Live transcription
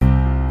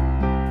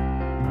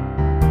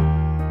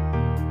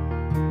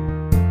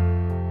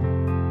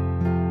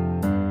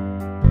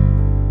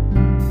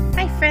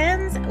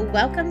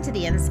Welcome to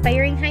the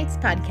Inspiring Heights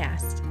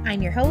podcast.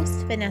 I'm your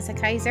host, Vanessa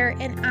Kaiser,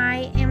 and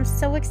I am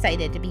so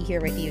excited to be here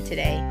with you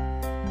today.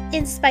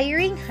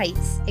 Inspiring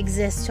Heights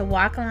exists to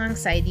walk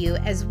alongside you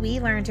as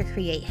we learn to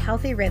create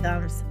healthy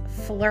rhythms,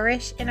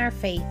 flourish in our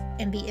faith,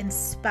 and be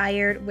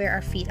inspired where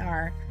our feet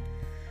are.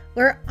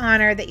 We're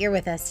honored that you're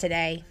with us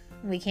today.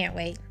 We can't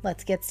wait.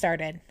 Let's get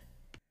started.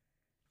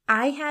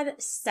 I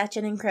had such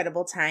an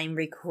incredible time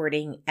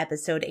recording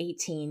episode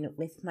 18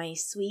 with my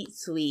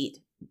sweet,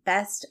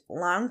 best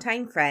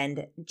longtime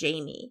friend,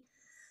 Jamie.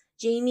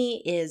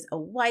 Jamie is a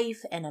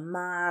wife and a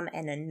mom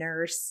and a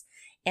nurse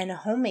and a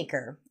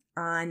homemaker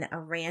on a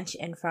ranch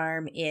and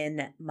farm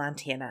in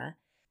Montana.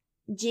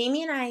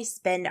 Jamie and I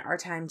spend our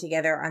time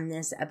together on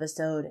this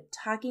episode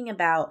talking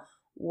about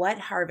what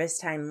harvest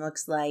time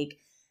looks like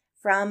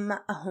from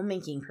a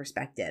homemaking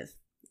perspective.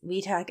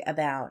 We talk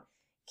about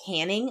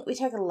canning. We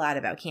talk a lot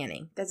about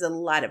canning. That's a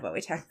lot of what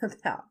we talk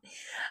about.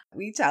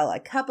 We tell a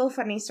couple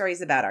funny stories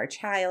about our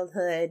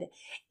childhood,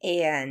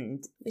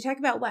 and we talk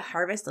about what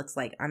harvest looks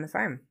like on the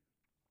farm.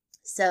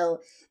 So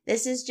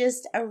this is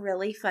just a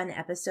really fun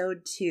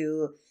episode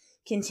to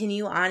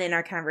continue on in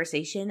our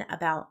conversation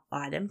about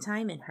autumn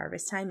time and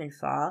harvest time and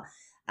fall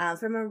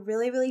from a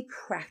really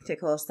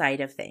practical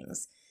side of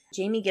things.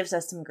 Jamie gives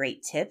us some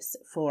great tips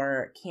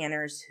for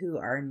canners who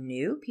are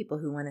new, people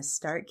who want to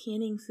start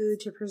canning food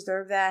to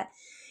preserve that.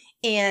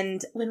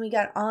 And when we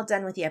got all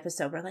done with the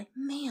episode, we're like,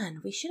 man,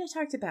 we should have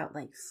talked about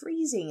like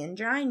freezing and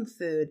drying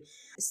food.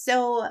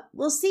 So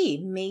we'll see.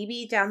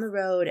 Maybe down the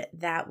road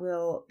that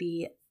will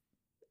be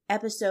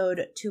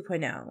episode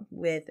 2.0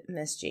 with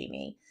Miss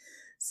Jamie.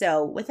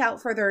 So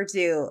without further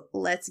ado,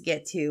 let's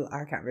get to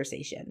our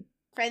conversation.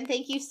 Friend,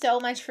 thank you so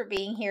much for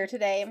being here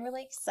today. I'm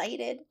really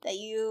excited that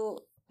you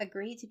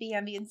agreed to be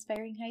on the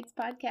Inspiring Heights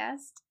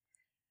podcast.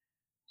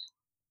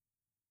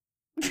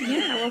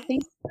 Yeah, well,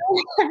 thanks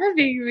for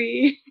having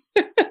me.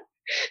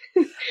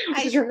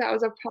 I'm sure if that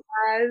was a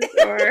pause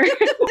or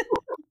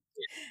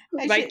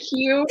my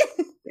cue.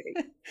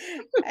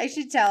 I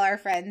should tell our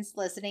friends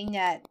listening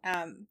that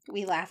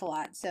we laugh a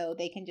lot, so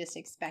they can just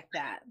expect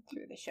that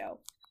through the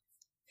show.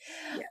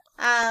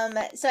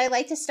 Yeah. So I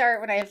like to start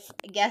when I have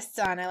guests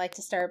on. I like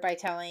to start by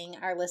telling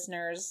our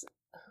listeners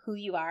who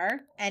you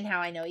are and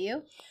how I know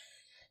you.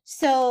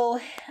 So,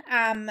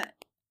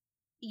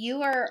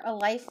 you are a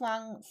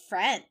lifelong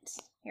friend.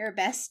 You're a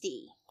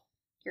bestie.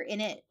 You're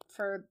in it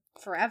for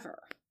forever.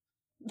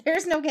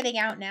 There's no getting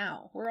out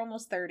now. We're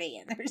almost 30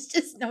 and there's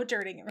just no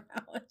turning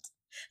around.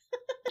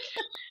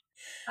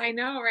 I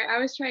know, right? I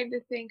was trying to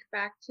think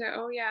back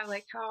to,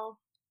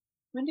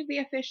 when did we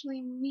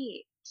officially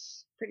meet?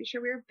 Pretty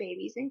sure we were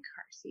babies in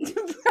car seats.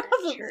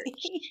 Probably.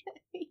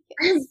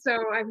 Yes. So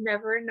I've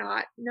never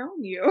not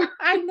known you.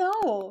 I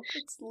know.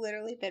 It's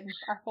literally been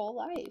our whole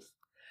life.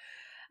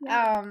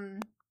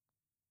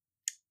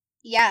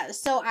 Yeah,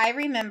 so I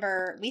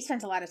remember we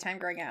spent a lot of time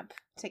growing up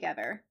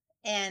together.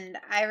 And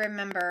I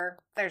remember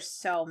there's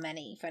so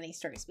many funny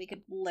stories. We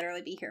could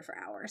literally be here for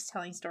hours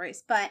telling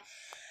stories. But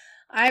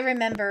I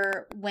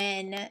remember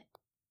when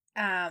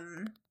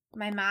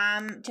my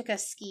mom took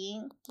us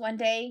skiing one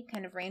day,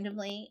 kind of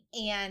randomly,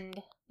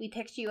 and we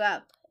picked you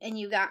up. And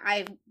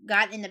I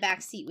got in the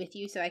back seat with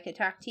you so I could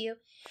talk to you.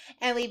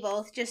 And we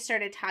both just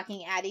started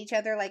talking at each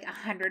other like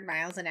 100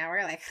 miles an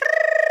hour, like,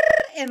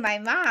 and my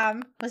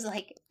mom was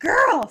like,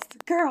 girls,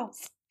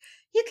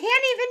 you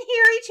can't even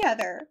hear each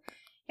other.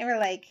 And we're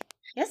like,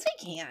 yes,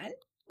 we can.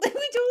 Like,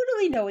 we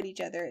totally know what each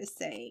other is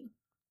saying.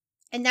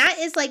 And that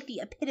is like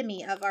the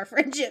epitome of our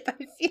friendship,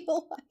 I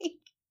feel like.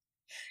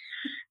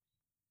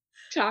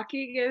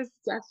 Talking is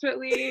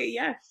definitely,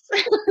 yes.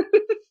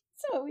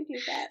 So we do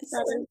best.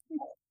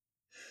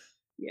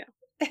 Yeah.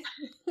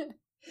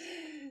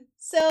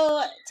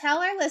 So tell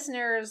our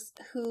listeners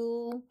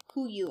who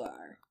you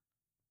are.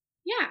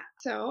 Yeah,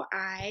 so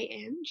I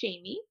am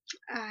Jamie.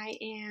 I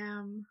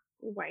am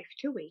wife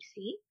to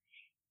Wacy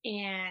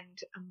and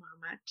a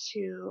mama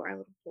to our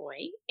little boy,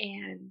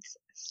 and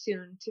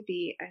soon to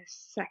be a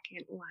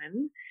second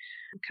one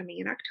coming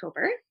in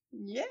October.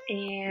 Yeah.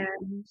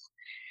 And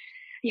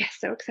yeah,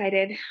 so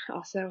excited,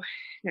 also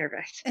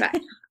nervous, but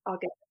I'll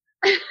get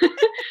it.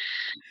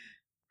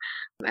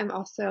 I'm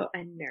also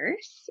a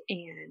nurse,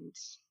 and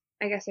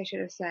I guess I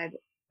should have said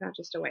not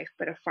just a wife,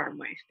 but a farm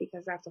wife,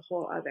 because that's a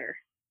whole other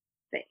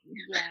thing.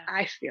 Yeah.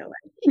 I feel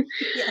like.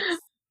 Yes.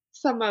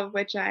 Some of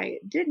which I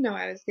did know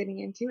I was getting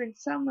into, and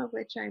some of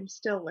which I'm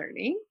still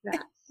learning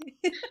that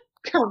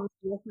comes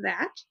with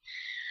that.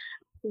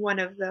 One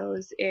of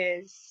those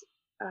is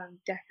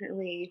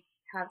definitely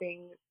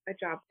having a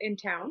job in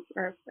town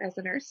or as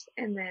a nurse,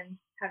 and then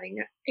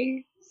having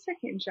a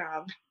second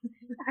job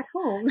at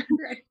home,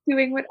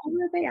 doing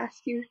whatever they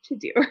ask you to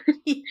do.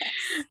 Yes.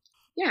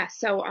 Yeah,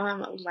 so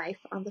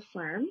life on the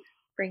farm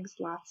brings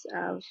lots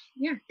of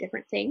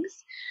different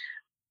things.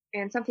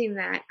 And something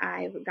that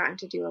I've gotten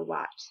to do a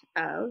lot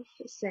of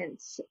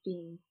since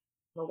being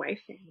a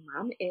wife and a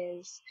mom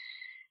is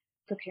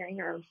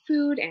preparing our own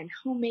food and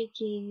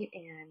homemaking.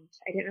 And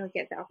I didn't really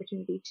get the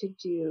opportunity to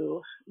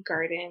do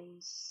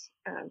gardens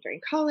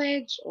during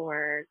college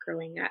or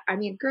growing up. I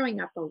mean, growing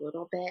up a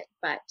little bit,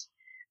 but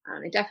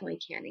and definitely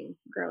canning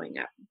growing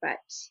up. But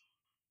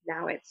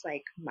now it's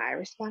like my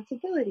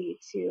responsibility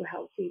to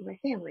help feed my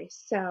family.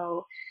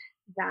 So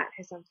that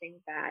is something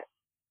that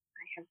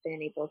I have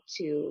been able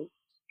to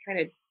kind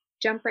of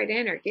jump right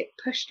in or get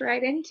pushed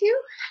right into,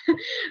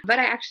 but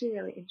I actually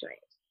really enjoy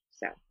it.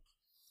 So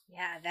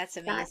Yeah, that's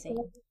that, amazing.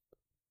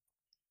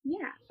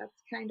 yeah,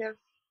 that's kind of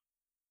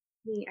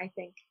me, I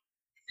think.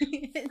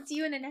 It's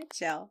you in a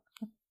nutshell.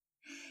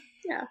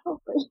 Yeah,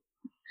 hopefully.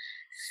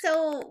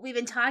 So, we've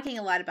been talking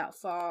a lot about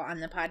fall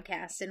on the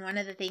podcast, and one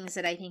of the things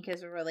that I think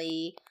is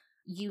really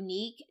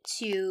unique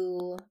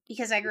to,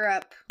 because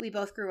we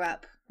both grew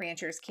up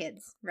ranchers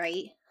kids,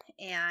 right?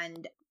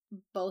 And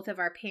both of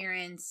our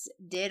parents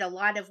did a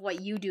lot of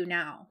what you do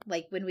now,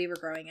 like when we were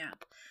growing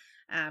up,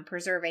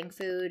 preserving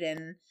food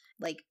and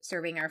like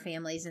serving our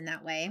families in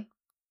that way.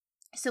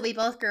 So we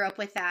both grew up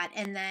with that.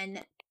 And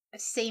then,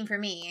 same for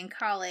me in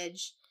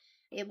college,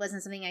 it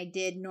wasn't something I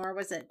did, nor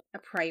was it a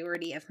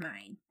priority of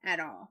mine at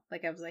all.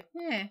 Like, I was like,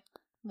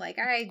 like,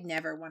 I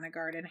never want to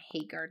garden. I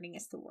hate gardening.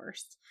 It's the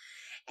worst.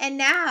 And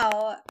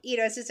now,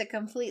 it's just a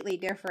completely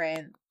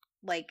different,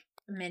 like,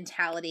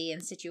 mentality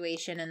and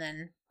situation. And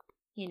then,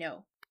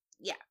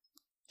 yeah,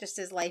 just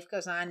as life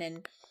goes on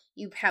and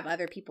you have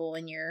other people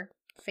in your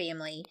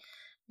family,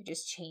 it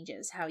just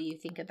changes how you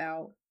think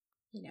about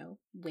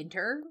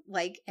winter,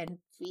 like, and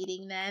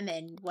feeding them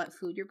and what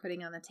food you're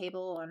putting on the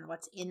table and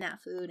what's in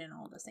that food and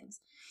all those things.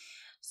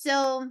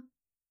 So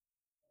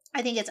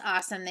I think it's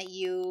awesome that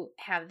you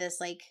have this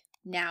like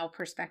now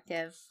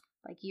perspective,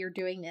 like you're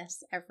doing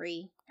this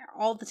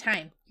all the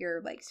time.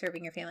 You're like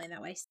serving your family in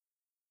that way.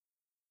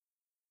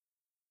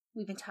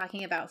 We've been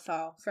talking about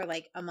fall for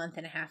like a month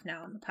and a half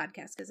now on the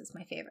podcast because it's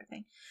my favorite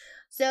thing.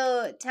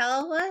 So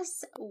tell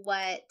us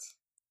what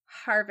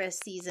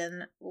harvest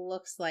season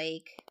looks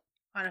like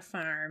on a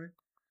farm,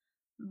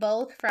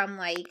 both from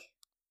like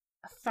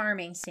a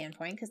farming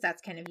standpoint, because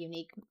that's kind of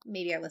unique.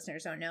 Maybe our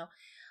listeners don't know,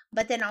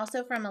 but then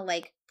also from a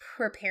like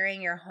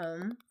preparing your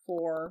home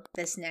for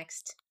this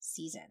next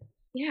season.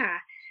 Yeah.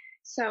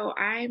 So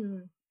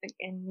I'm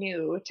again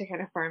new to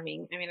kind of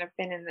farming. I mean, I've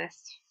been in this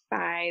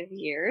 5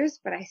 years,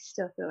 but I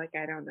still feel like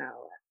I don't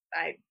know.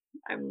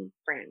 I'm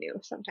brand new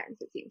sometimes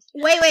it seems.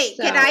 Wait,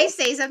 So can I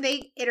say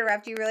something?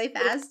 Interrupt you really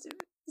fast.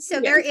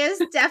 So there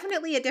yes. is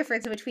definitely a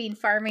difference between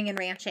farming and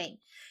ranching.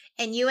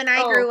 And you and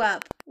I Oh, grew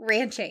up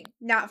ranching,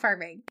 not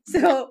farming.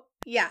 So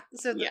yeah.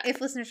 So yeah.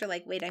 if listeners are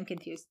like, wait, I'm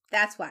confused,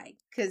 that's why,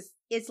 because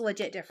it's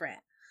legit different.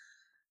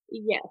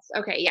 Yes.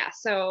 Okay. Yeah.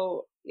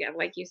 So yeah,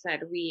 like you said,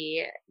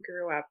 we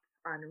grew up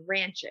on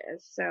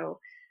ranches. So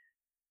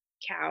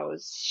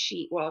cows,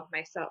 sheep, well,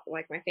 myself,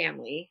 like my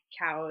family,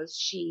 cows,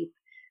 sheep.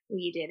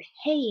 We did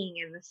haying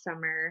in the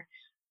summer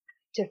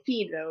to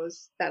feed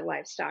that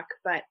livestock,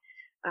 but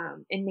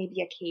and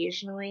maybe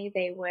occasionally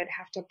they would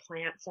have to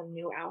plant some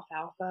new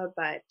alfalfa,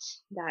 but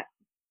that,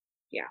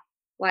 yeah,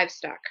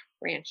 livestock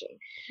ranching.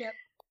 Yep.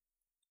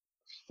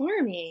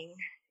 Farming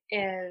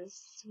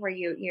is where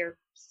you're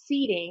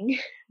seeding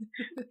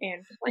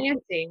and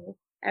planting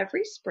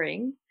every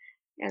spring,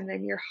 and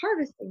then you're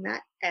harvesting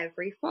that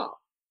every fall,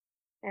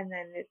 and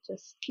then it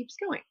just keeps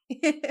going.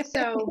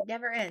 So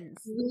Never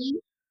ends.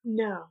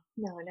 no,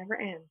 it never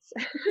ends.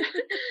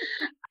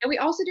 And we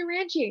also do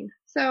ranching.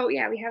 So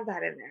yeah, we have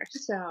that in there.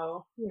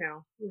 So,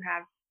 you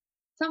have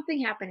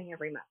something happening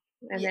every month.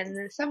 And Yes. then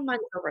there's some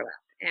months overlap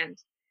and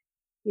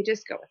you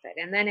just go with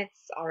it. And then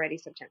it's already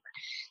September.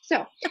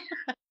 So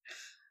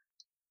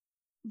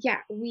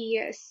yeah,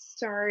 they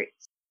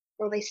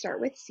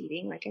start with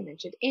seeding, like I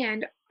mentioned,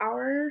 and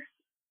our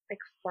like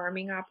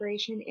farming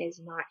operation is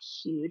not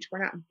huge.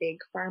 We're not big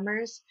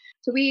farmers.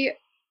 So we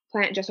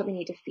plant just what we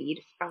need to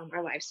feed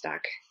our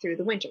livestock through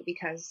the winter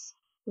because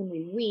when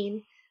we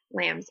wean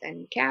lambs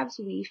and calves,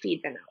 we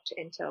feed them out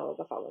until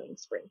the following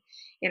spring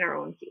in our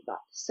own feedlot.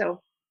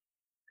 So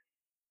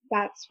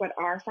that's what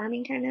our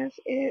farming kind of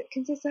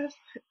consists of.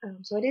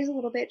 So it is a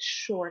little bit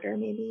shorter,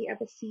 maybe,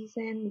 of a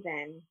season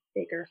than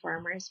bigger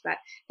farmers, but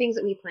things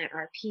that we plant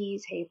are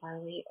peas, hay,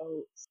 barley,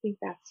 oats. I think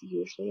that's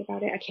usually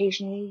about it.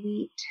 Occasionally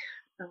wheat,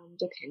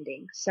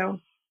 depending. So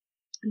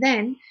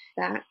then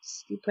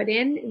that's you put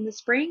in the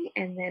spring,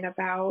 and then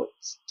about,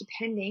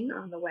 depending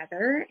on the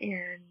weather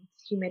and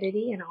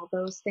humidity and all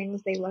those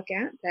things they look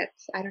at that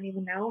I don't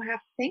even know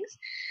half the things,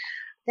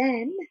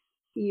 then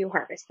you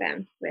harvest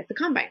them with the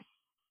combine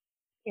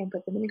and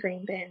put them in the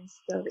grain bins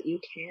so that you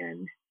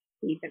can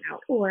feed them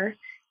out. Or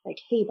like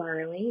hay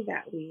barley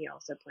that we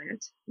also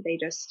plant, they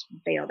just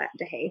bale that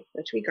into hay,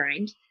 which we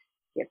grind,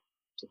 give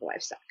to the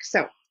livestock.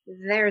 So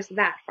there's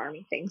that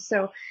farming thing.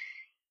 So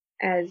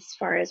as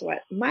far as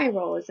what my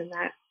role is in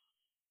that,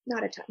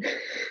 not a ton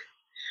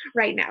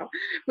right now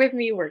with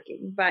me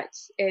working, but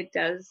it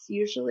does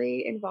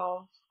usually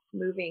involve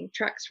moving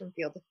trucks from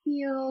field to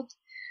field,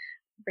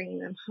 bringing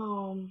them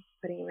home,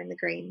 putting them in the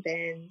grain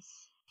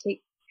bins,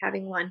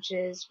 having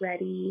lunches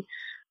ready,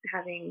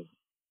 having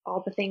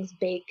all the things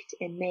baked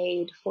and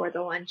made for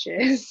the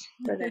lunches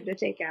for them to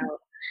take out.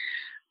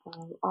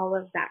 all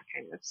of that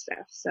kind of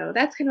stuff. So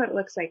that's kind of what it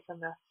looks like from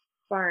the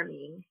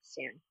farming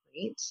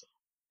standpoint.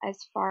 As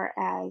far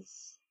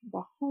as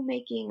the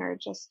homemaking or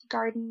just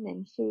garden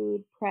and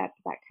food prep,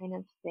 that kind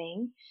of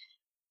thing,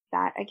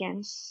 that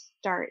again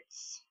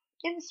starts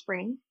in the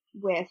spring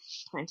with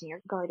planting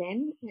your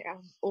garden,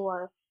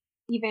 or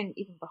even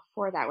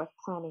before that with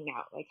planning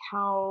out like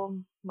how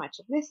much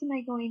of this am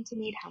I going to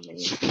need, how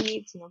many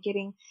seeds,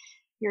 getting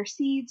your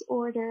seeds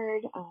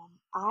ordered.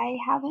 I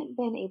haven't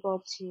been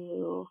able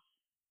to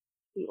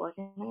be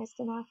organized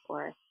enough,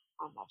 or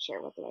I'm not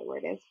sure what the right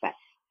word is, but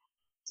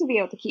to be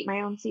able to keep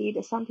my own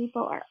seed. Some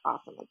people are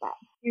awesome at that.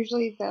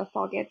 Usually the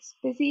fall gets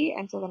busy,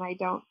 and so then I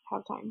don't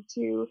have time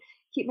to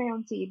keep my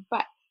own seed.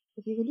 But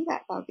if you can do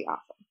that, that would be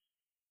awesome.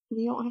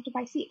 You don't have to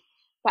buy seed.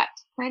 But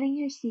planting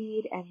your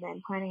seed and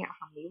then planning out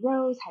how many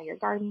rows, how your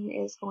garden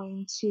is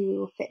going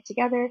to fit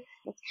together,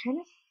 it's kind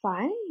of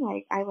fun.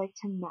 Like I like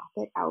to map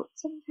it out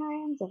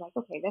sometimes of like,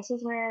 okay, this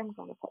is where I'm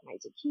going to put my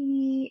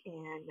zucchini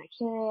and my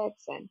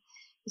carrots, and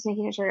just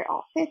making sure it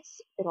all fits.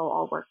 It'll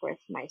all work with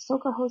my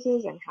soaker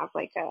hoses and have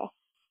like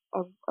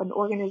an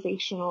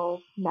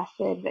organizational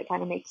method that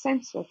kind of makes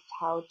sense with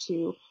how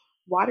to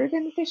water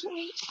them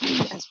efficiently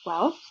as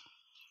well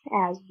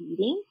as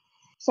weeding.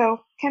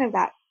 So kind of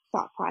that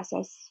thought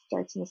process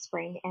starts in the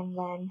spring, and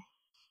then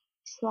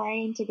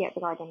trying to get the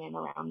garden in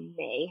around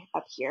May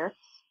up here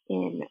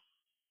in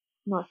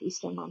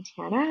northeastern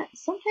Montana.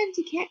 Sometimes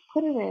you can't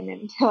put it in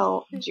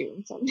until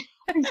June sometimes,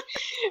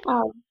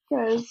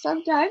 because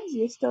sometimes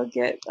you still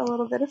get a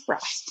little bit of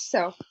frost.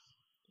 So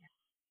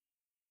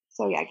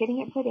yeah,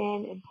 getting it put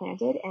in and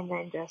planted and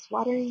then just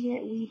watering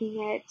it,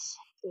 weeding it,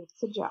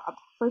 it's a job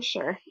for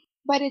sure.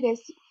 But it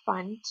is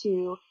fun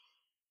to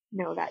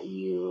know that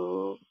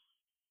you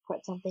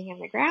put something in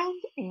the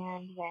ground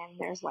and then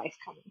there's life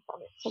coming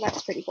from it. So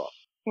that's pretty cool.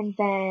 And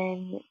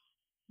then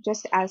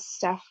just as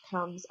stuff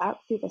comes up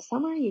through the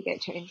summer, you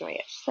get to enjoy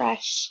it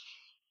fresh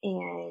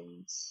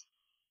and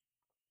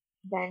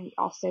then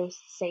also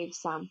save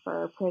some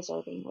for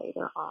preserving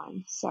later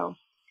on. So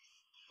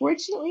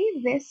fortunately,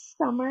 this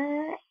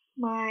summer,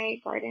 my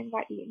garden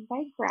got eaten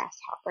by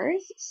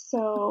grasshoppers.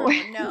 So Oh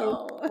it's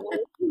no. a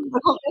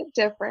little bit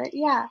different.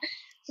 Yeah.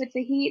 With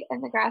the heat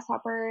and the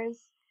grasshoppers.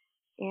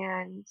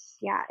 And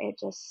yeah,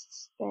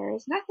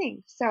 there's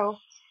nothing. So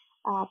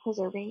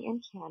preserving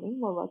and canning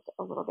will look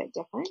a little bit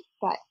different,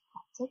 but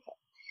that's okay.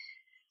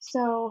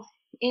 So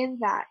in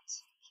that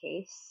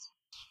case,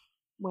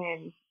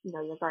 when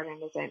your garden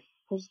isn't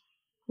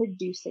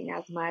producing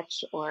as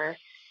much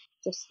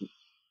just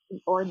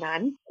or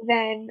none,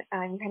 then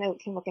you kind of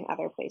can look in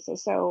other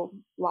places. So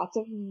lots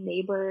of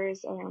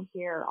neighbors around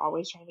here are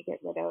always trying to get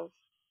rid of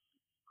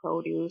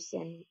produce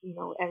and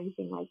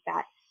everything like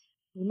that.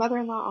 My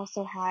mother-in-law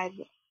also has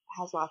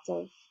lots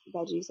of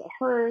veggies that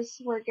hers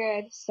were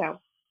good. So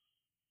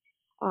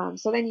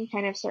then you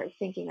kind of start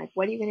thinking like,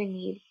 what are you going to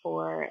need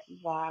for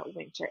the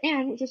winter,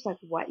 and just like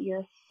what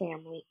your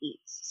family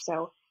eats.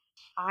 So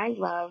I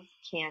love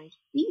canned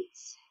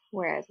beets,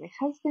 whereas my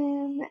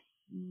husband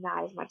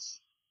not as much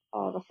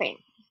of a fan.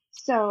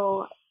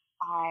 So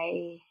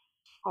I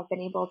have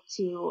been able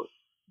to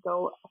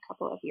go a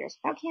couple of years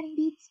without canning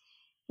beets,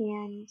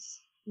 and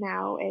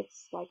now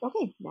it's like,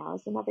 okay, now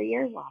is another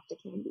year, we'll have to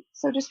can beets.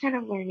 So just kind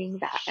of learning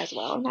that as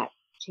well, and that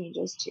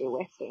changes too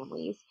with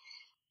families.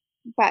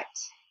 But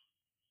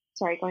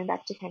sorry, going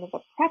back to kind of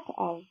the prep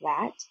of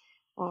that,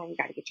 you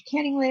got to get your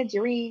canning lids,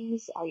 your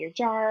rings, all your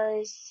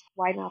jars,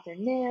 wide mouth or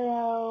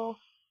narrow.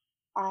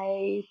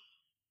 I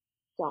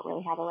don't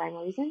really have a rhyme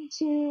or reason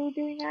to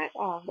doing that.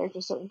 There's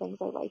just certain things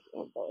I like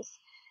in those,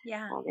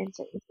 Yeah. in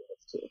certain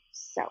fields too.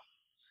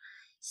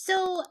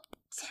 So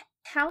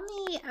tell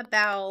me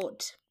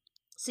about,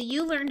 so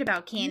you learned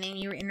about canning,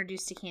 you were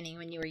introduced to canning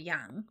when you were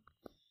young,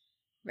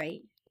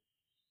 right?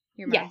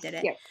 Your mom Yes, did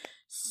it. yes.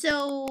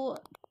 So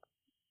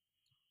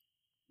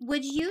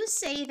would you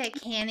say that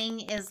canning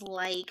is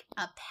like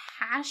a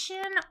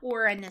passion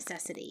or a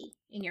necessity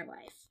in your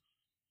life?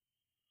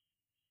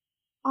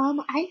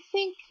 I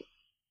think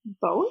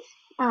both,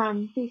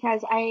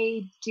 because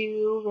I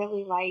do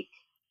really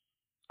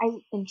I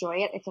enjoy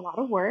it. It's a lot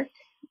of work,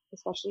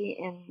 especially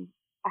in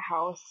a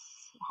house,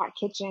 hot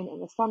kitchen in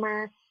the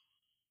summer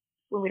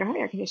when we don't have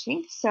air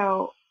conditioning.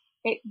 So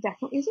it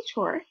definitely is a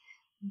chore,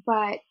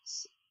 but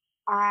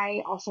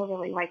I also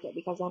really like it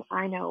because then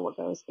I know what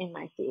goes in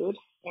my food,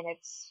 and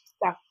it's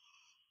stuff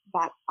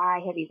that I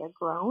have either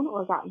grown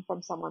or gotten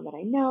from someone that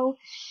I know,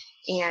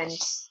 and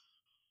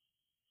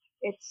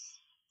it's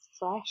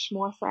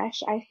more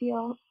fresh, I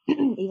feel,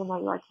 even though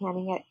you are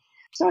canning it.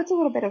 So it's a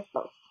little bit of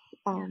both.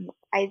 Yeah.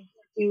 I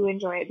do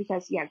enjoy it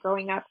because, yeah,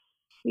 growing up,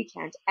 we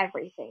canned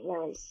everything.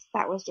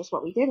 That was just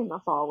what we did in the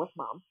fall with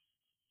mom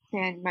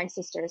and my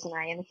sisters and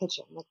I in the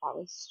kitchen. Like that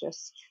was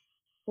just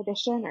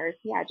tradition, or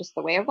yeah, just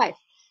the way of life.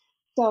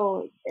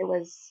 So it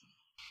was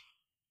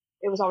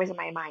always in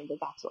my mind that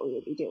that's what we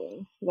would be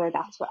doing, or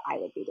that's what I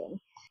would be doing.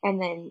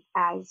 And then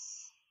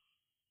as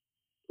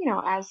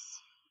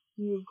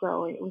you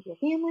grow with your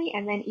family,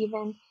 and then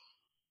even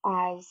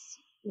as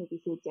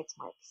maybe food gets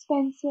more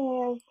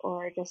expensive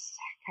or just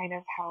kind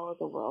of how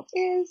the world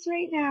is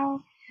right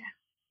now,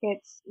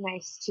 it's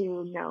nice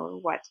to know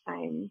what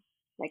I'm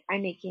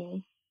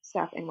making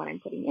stuff and what I'm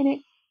putting in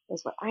it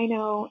is what I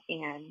know.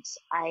 And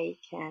I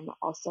can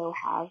also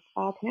have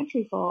a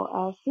pantry full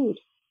of food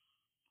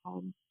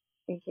um,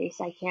 in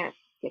case I can't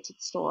get to the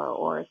store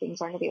or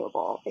things aren't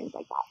available, things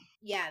like that.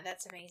 Yeah,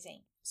 that's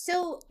amazing.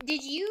 So,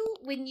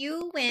 when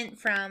you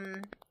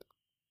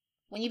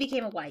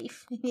became a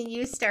wife, and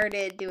you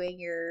started doing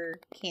your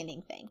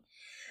canning thing,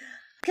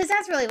 because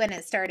that's really when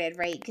it started,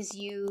 right? Because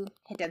you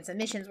had done some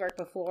missions work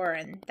before,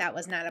 and that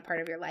was not a part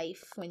of your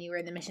life when you were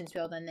in the missions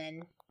field, and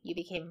then you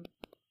became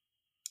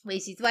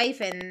Lacey's wife,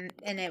 and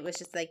it was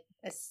just like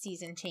a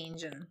season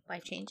change and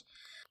life change.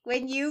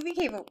 When you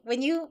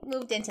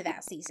moved into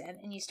that season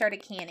and you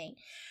started canning,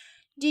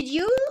 did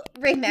you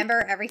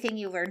remember everything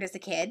you learned as a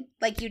kid?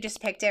 Like you just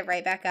picked it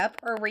right back up?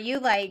 Or were you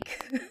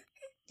like,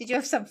 did you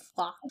have some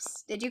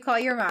flops? Did you call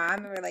your mom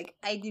and were like,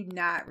 I do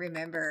not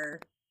remember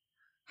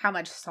how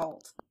much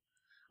salt?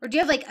 Or do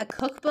you have like a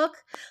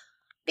cookbook?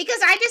 Because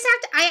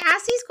I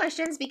ask these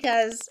questions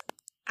because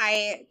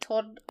I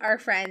told our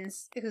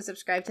friends who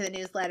subscribed to the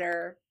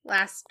newsletter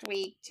last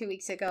week, 2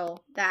 weeks ago,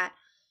 that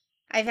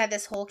I've had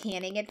this whole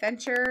canning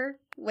adventure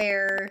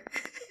where,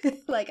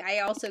 like, I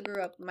also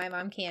grew up, my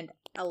mom canned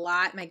a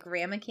lot, my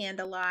grandma canned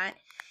a lot,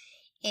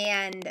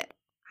 and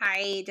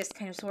I just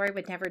kind of swore I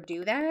would never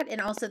do that. And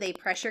also, they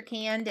pressure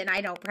canned, and I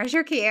don't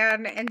pressure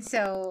can, and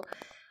so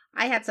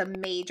I had some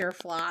major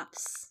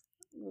flops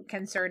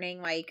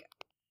concerning, like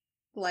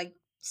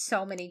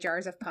so many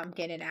jars of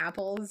pumpkin and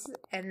apples,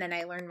 and then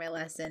I learned my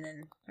lesson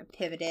and I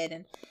pivoted,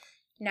 and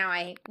now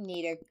I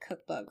need a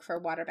cookbook for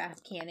water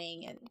bath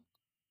canning. And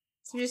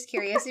so I'm just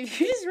curious if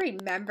you just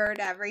remembered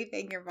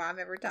everything your mom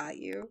ever taught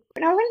you.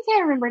 And I wouldn't say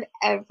I remembered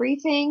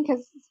everything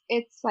because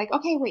it's like,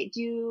 okay, wait,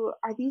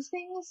 are these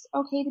things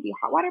okay to be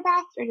hot water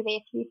baths or do they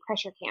have to be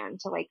pressure canned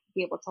to like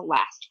be able to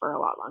last for a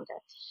lot longer?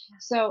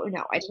 So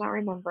no, I do not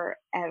remember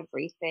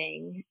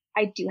everything.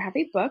 I do have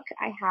a book.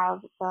 I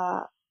have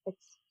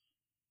it's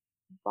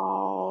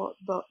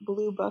the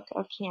Blue Book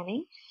of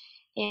Canning,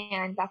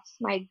 and that's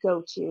my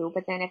go-to.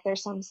 But then if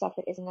there's some stuff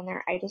that isn't in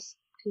there, I just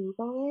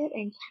Google it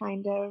and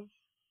kind of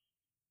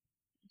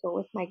go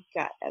with my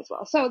gut as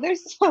well. So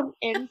there's some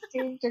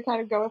instinct to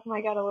kind of go with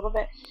my gut a little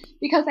bit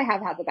because I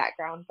have had the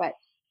background. But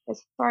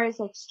as far as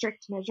like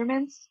strict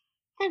measurements,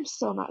 I'm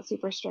still not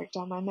super strict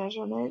on my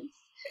measurements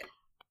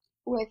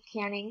with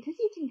canning because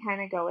you can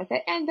kind of go with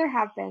it. And there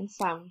have been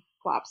some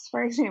flops.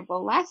 For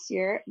example, last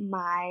year,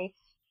 my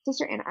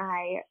sister and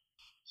I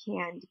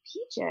canned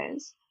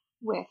peaches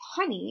with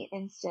honey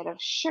instead of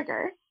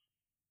sugar.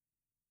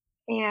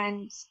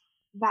 And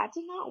that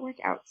did not work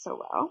out so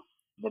well.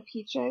 The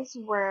peaches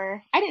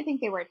I didn't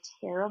think they were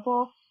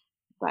terrible,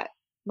 but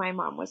my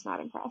mom was not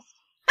impressed.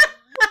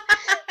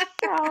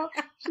 So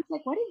she's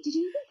like, did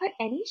you even put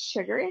any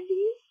sugar in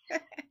these?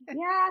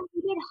 Yeah,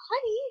 we did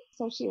honey.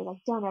 So she was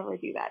like, don't ever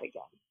do that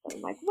again. So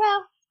I'm like,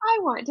 well, I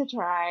want to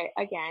try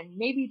again,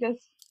 maybe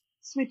just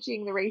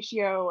switching the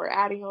ratio or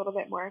adding a little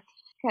bit more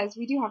because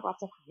we do have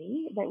lots of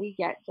honey that we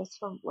get just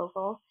from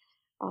local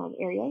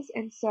areas.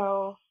 And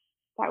so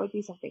that would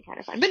be something kind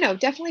of fun. But no,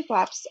 definitely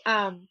flops.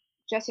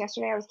 Just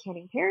yesterday I was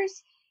canning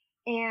pears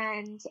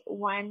and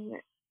one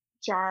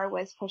jar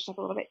was pushed up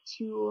a little bit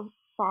too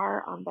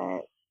far on the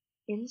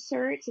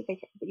insert so that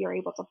you're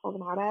able to pull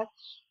them out of.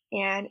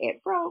 And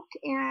it broke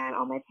and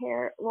all my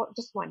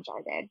just one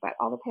jar did, but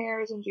all the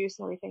pears and juice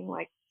and everything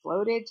like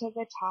floated to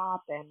the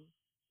top. And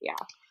yeah,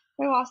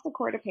 I lost a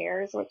quart of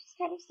pears, which is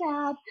kind of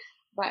sad,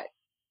 but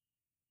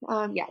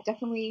yeah,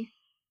 definitely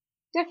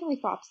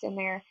flops in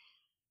there.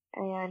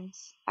 And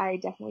I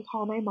definitely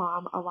call my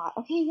mom a lot.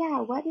 Okay,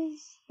 yeah, what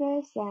is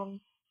this? And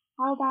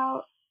how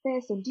about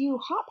this? And do you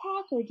hot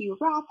pack or do you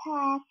raw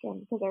pack?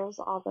 And because there's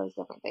all those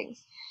different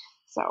things.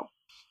 So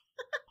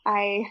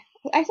I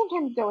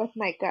sometimes go with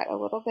my gut a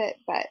little bit,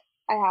 but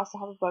I also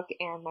have a book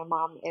and my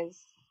mom is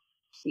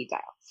speed dial.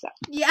 So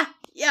yeah.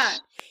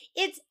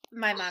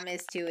 My mom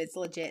is too. It's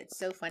legit.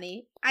 So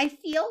funny. I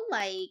feel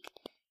like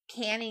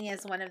canning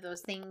is one of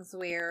those things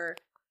where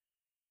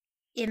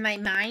in my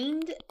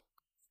mind,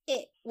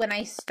 when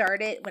I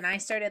started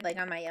like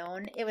on my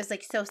own, it was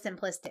like so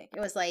simplistic. It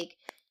was like,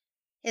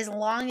 as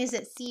long as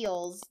it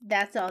seals,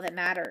 that's all that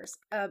matters.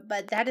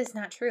 But that is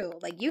not true.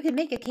 Like you can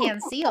make a can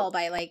seal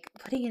by like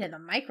putting it in the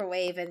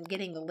microwave and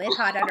getting the lid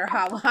hot under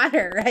hot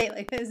water, right?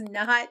 Like that's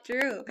not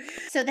true.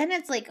 So then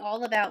it's like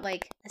all about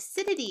like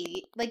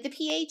acidity, like the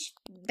pH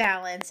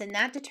balance, and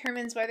that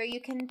determines whether you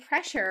can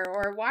pressure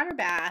or water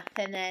bath.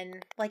 And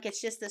then like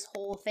it's just this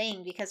whole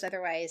thing because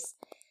otherwise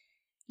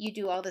you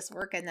do all this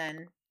work and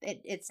then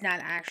it's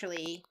not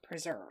actually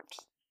preserved.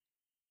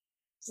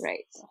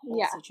 Right. It's a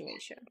whole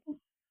situation.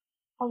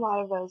 A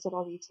lot of those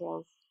little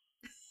details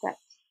that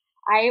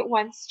I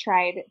once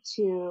tried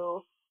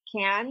to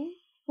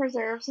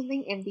preserve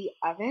something in the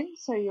oven.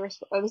 So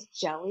it was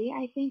jelly,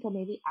 I think, or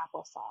maybe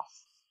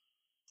applesauce.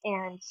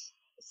 And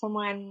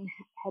someone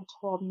had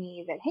told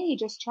me that, hey,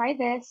 just try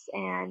this,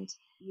 and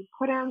you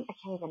put them, I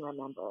can't even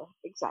remember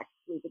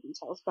exactly the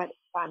details, but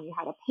you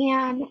had a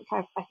pan,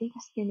 kind of, I think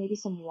maybe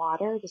some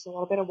water, just a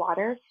little bit of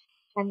water,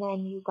 and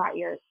then you got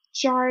your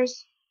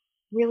jars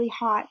really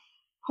hot,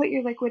 put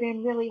your liquid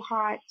in really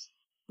hot,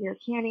 your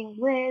canning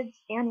lids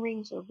and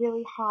rings are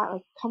really hot,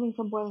 like coming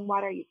from boiling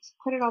water. You just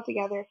put it all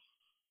together,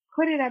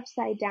 put it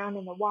upside down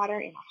in the water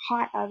in a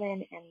hot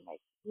oven, and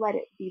like let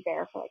it be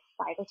there for like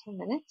 5 or 10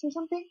 minutes or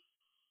something.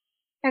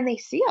 And they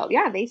sealed.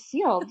 Yeah, they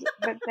sealed.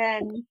 But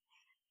then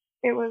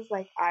it was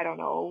like, I don't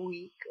know, a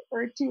week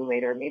or two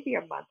later, maybe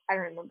a month. I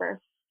don't remember. And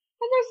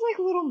there's like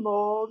little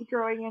mold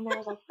growing in there. I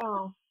was like,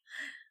 oh,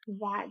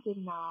 that did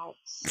not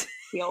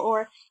seal.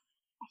 Or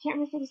I can't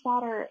remember if it was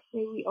that, or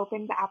maybe we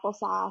opened the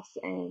applesauce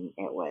and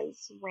it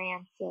was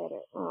rancid.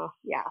 Or, oh,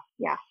 yeah,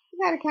 yeah. You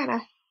got to kind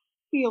of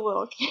be a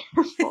little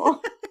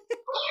careful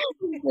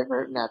with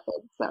different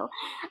methods. So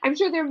I'm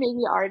sure there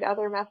maybe are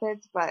other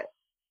methods, but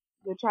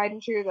the tried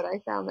and true that I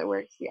found that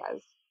works,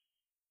 yes,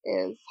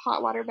 is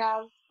hot water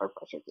baths or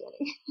pressure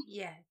canning.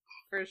 Yeah,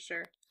 for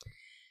sure.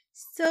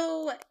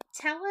 So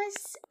tell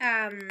us,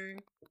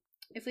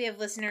 if we have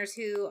listeners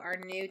who are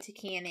new to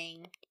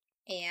canning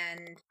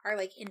and are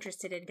like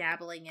interested in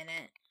dabbling in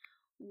it,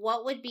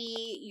 what would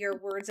be your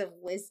words of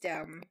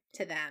wisdom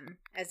to them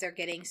as they're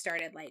getting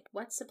started? Like,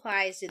 what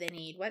supplies do they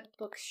need? What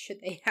books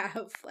should they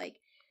have? Like,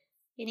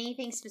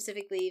 anything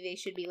specifically they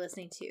should be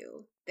listening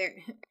to? Their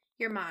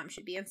your mom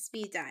should be on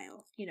speed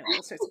dial. You know,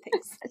 those sorts of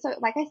things. So,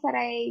 like I said,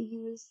 I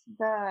use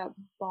the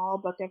Ball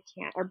Book of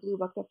or Blue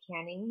Book of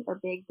Canning, or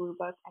Big Blue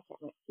Book. I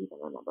can't even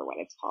remember what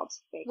it's called.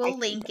 We'll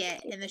link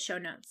it in the show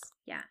notes.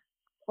 Yeah.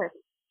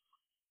 Perfect.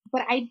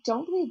 But I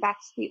don't believe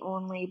that's the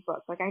only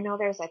book. Like, I know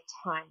there's a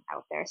ton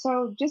out there.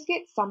 So just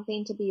get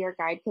something to be your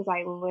guide, because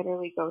I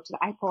literally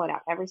I pull it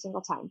out every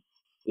single time.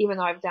 Even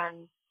though I've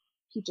done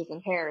peaches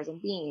and pears and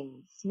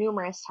beans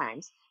numerous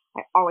times,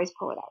 I always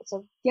pull it out.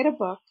 So get a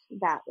book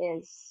that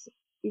is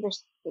either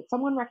that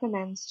someone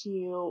recommends to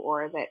you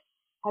or that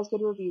has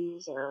good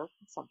reviews or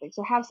something.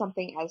 So have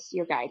something as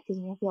your guide,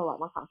 because you'll feel a lot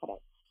more confident.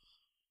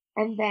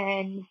 And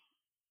then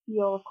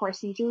you'll, of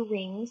course, need your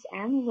rings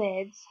and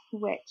lids,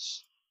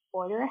 which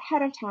order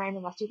ahead of time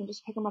unless you can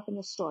just pick them up in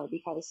the store,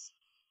 because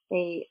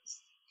they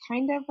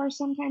kind of are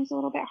sometimes a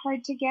little bit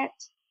hard to get.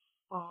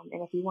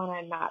 And if you want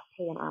to not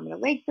pay an arm and a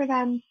leg for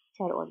them,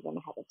 try to order them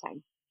ahead of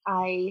time.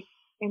 I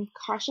am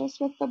cautious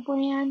with the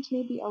brand,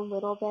 maybe a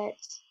little bit.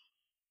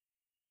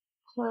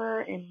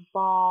 Kerr and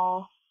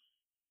Ball.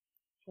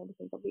 I'm trying to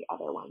think of the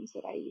other ones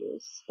that I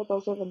use, but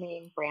those are the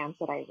main brands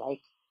that I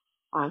like.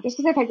 Just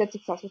because I've had good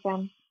success with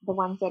them. The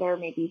ones that are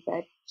maybe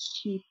the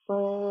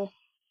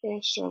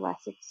cheaper-ish or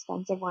less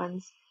expensive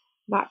ones,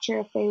 not sure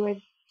if they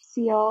would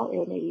seal. It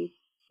would maybe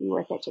be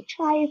worth it to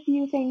try a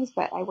few things,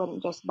 but I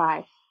wouldn't just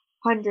buy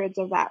hundreds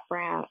of that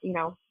brand,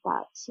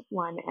 that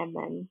one, and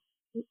then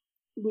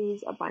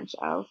lose a bunch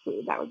of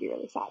food. That would be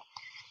really sad.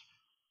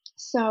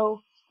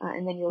 So,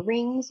 and then your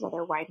rings,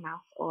 whether wide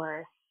mouth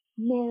or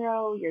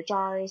narrow, your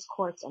jars,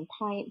 quarts, and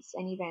pints,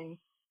 and even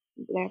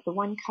they have the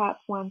 1 cup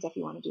ones if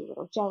you want to do a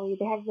little jelly.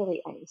 They have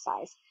really any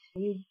size.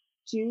 You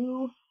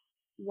do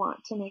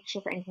want to make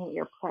sure for anything that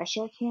you're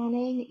pressure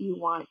canning, you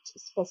want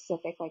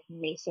specific like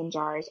mason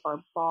jars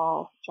or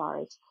ball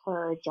jars,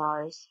 Kerr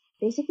jars.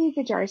 Basically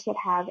the jars that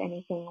have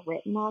anything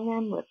written on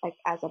them with like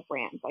as a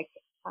brand, like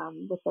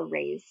with the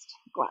raised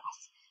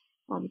glass.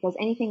 Because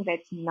anything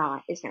that's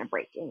not is going to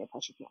break in your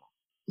pressure canner.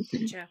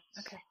 Gotcha.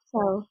 Okay.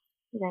 So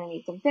you're going to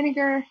need some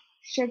vinegar,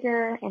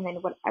 sugar, and then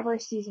whatever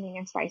seasoning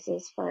and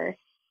spices for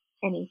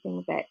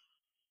anything that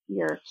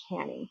you're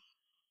canning.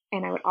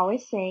 And I would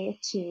always say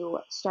to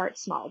start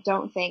small.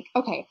 Don't think,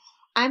 okay,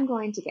 I'm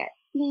going to get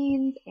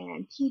beans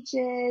and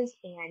peaches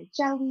and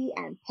jelly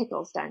and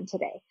pickles done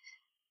today,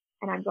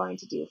 and I'm going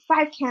to do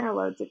 5 canner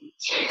loads of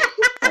each.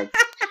 Like,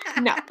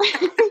 no,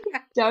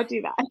 don't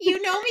do that.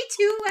 You know me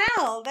too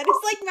well. That is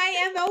like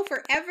my MO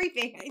for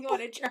everything I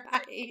want to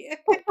try.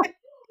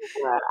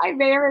 I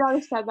may or may not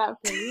have said that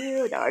for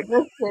you. No, I'm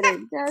just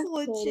kidding.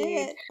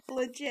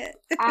 Legit.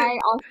 I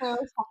also have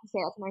to say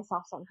that to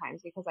myself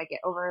sometimes because I get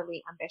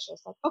overly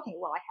ambitious. Like, okay,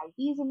 well, I have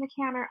these in the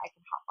canner. I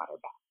can hot water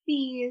bath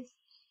these.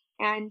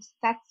 And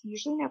that's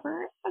usually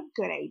never a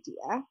good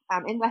idea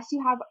unless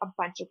you have a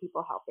bunch of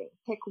people helping.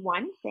 Pick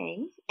one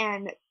thing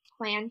and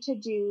plan to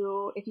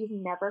do, if you've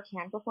never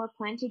canned before,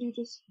 plan to do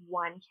just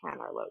 1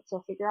 canner load.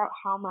 So figure out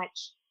how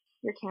much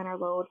your canner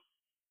load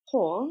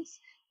holds,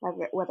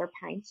 whether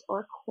pints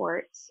or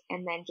quarts,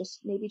 and then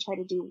just maybe try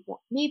to do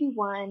maybe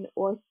 1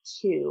 or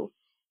 2,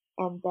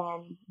 and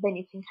then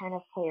you can kind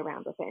of play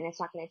around with it, and it's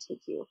not going to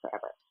take you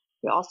forever.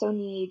 You also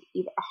need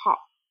either a hot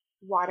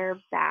water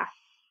bath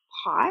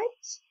pot,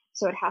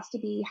 so it has to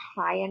be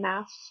high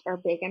enough or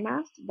big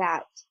enough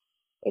that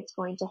it's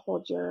going to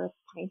hold your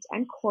pints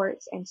and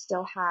quarts and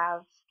still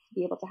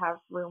be able to have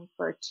room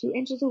for 2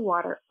 inches of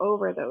water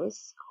over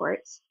those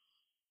quarts.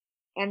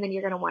 And then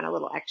you're going to want a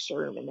little extra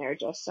room in there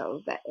just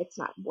so that it's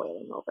not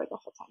boiling over the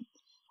whole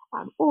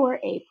time. Or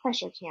a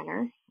pressure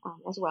canner,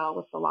 as well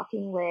with the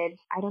locking lid.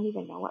 I don't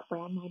even know what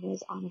brand mine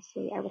is,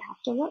 honestly. I would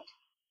have to look.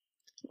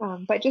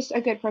 But just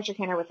a good pressure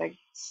canner with a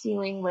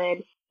sealing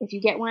lid. If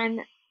you get one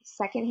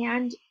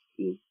secondhand,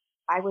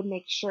 I would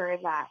make sure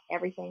that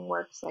everything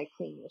works, like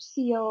clean your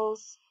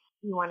seals.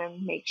 You want to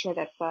make sure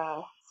that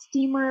the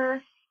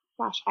steamer,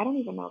 gosh, I don't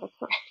even know the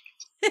correct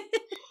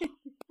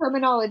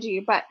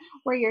terminology, but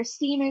where your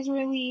steam is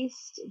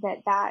released,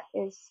 that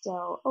is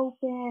still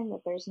open,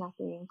 that there's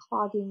nothing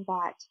clogging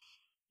that.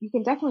 You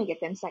can definitely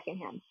get them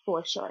secondhand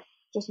for sure.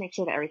 Just make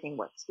sure that everything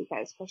works,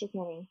 because pressure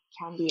canning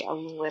can be a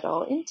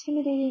little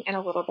intimidating and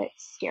a little bit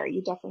scary.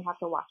 You definitely have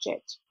to watch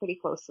it pretty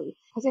closely,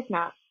 because if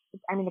not,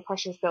 I mean, the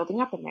pressure is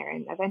building up in there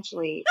and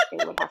eventually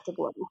it would have to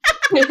blow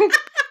you.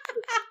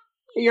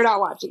 You're not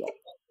watching it.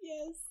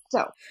 Yes.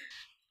 So,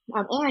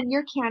 and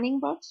your canning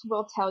books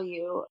will tell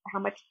you how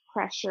much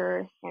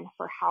pressure and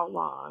for how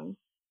long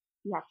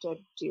you have to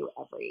do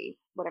every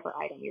whatever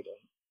item you're doing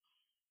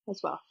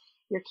as well.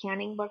 Your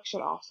canning book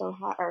should also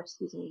have, or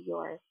excuse me,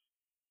 your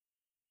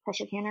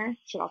pressure canner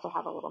should also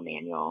have a little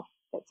manual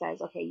that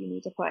says, okay, you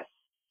need to put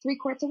 3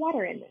 quarts of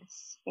water in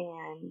this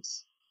and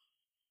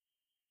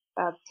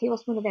a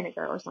tablespoon of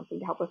vinegar or something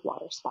to help with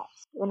water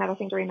spots. Another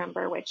thing to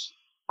remember, which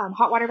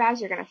hot water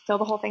baths, you're going to fill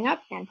the whole thing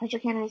up, and pressure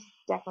canners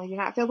definitely do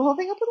not fill the whole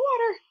thing up with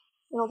water.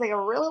 It'll take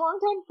a really long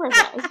time to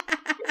pressurize.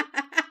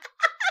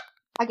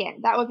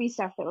 Again, that would be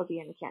stuff that would be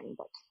in the canning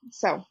book.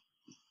 So,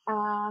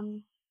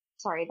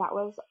 sorry, that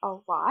was a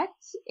lot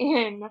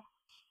in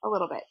a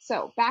little bit.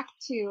 So back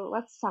to,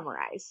 let's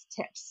summarize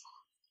tips.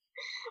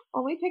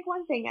 Only pick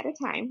one thing at a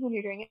time when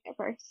you're doing it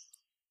first.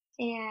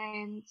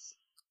 And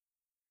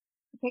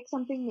pick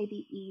something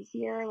maybe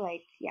easier,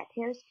 like,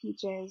 pears,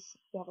 peaches.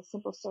 You have a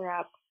simple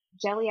syrup.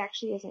 Jelly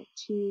actually isn't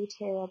too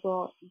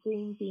terrible.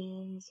 Green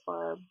beans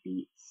or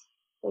beets.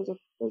 Those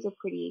are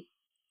pretty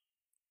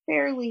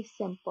fairly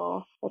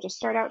simple, but just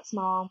start out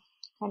small,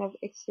 kind of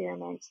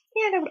experiment.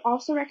 And I would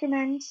also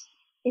recommend,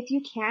 if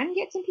you can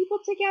get some people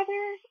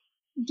together,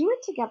 do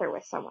it together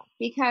with someone,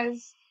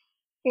 because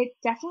it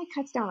definitely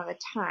cuts down on the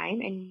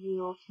time, and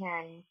you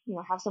can,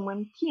 have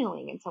someone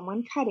peeling and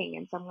someone cutting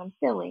and someone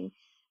filling.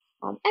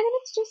 And then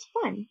it's just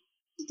fun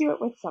to do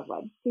it with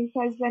someone,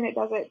 because then it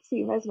doesn't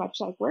seem as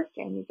much like work,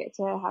 and you get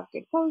to have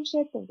good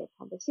fellowship and good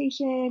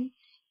conversation.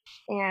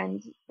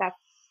 And that's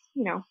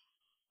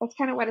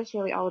kind of what it's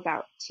really all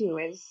about too,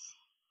 is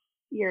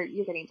you're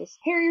getting to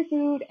prepare your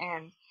food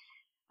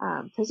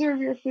and preserve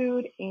your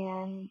food,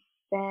 and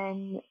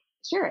then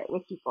share it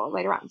with people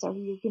later on. So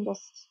you can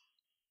just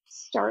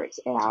start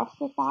it off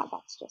with that.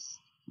 That's just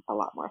a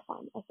lot more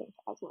fun, I think,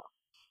 as well.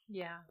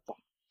 Yeah,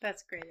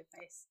 that's great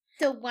advice.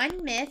 So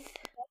one myth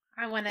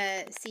I want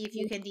to see if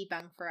you can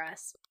debunk for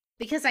us,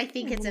 because I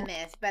think it's a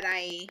myth, but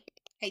I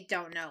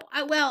don't know.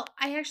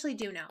 I actually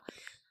do know.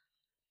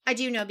 I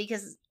do know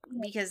because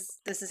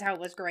this is how it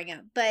was growing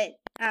up. But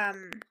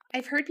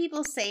I've heard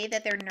people say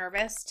that they're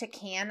nervous to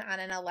can on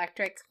an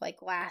electric, like,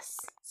 glass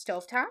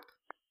stovetop,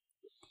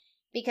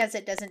 because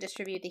it doesn't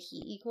distribute the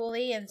heat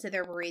equally, and so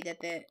they're worried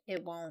that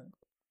it won't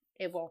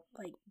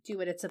like do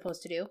what it's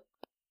supposed to do.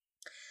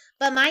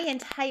 But my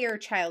entire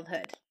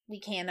childhood, we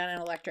canned on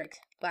an electric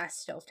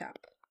glass stovetop.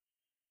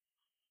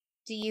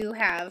 Do you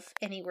have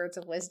any words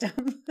of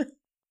wisdom?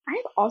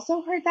 I've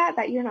also heard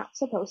that you're not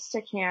supposed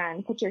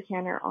to put your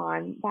canner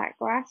on that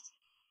glass,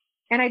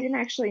 and I didn't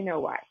actually know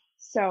why.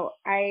 So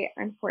I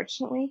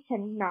unfortunately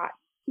cannot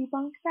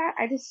debunk that.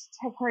 I just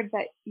have heard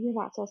that you're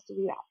not supposed to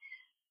do that.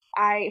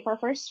 For our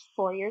first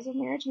 4 years of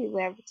marriage, we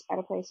lived at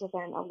a place with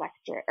an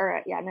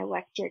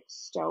electric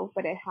stove,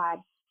 but it had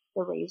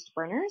the raised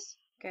burners.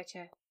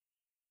 Gotcha.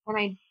 And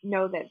I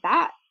know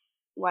that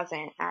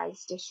wasn't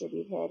as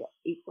distributed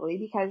equally,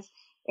 because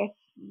if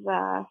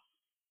the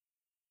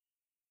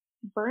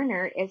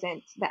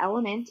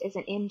element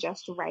isn't in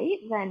just right,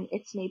 then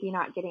it's maybe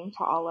not getting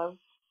to all of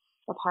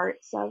the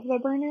parts of the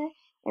burner.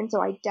 And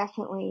so I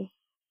definitely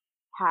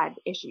had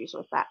issues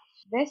with that.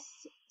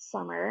 This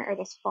summer, or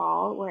this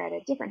fall, we're at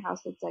a different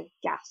house that's a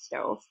gas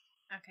stove.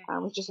 Okay.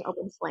 With just an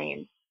open flame.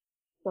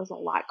 It goes a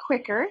lot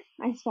quicker,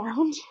 I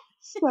found.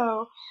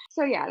 So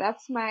yeah,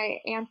 that's my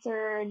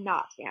answer,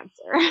 not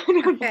answer.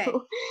 I don't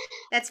know.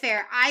 That's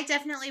fair. I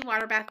definitely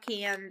water bath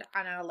canned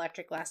on an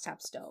electric glass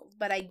top stove,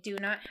 but I do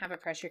not have a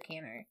pressure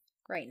canner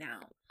right now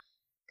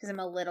because I'm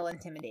a little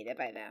intimidated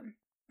by them.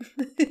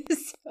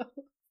 So.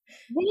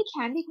 They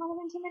can be kind of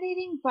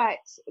intimidating, but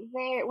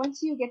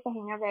once you get the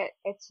hang of it,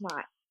 it's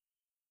not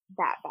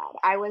that bad.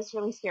 I was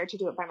really scared to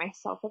do it by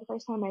myself for the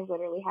first time. I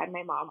literally had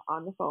my mom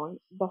on the phone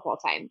the whole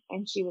time,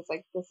 and she was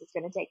like, "This is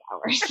going to take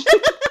hours."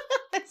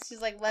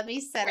 She's like, "Let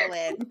me settle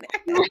in."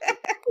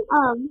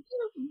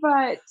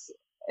 But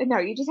no,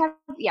 you just have,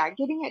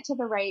 getting it to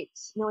the right,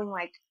 knowing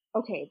like,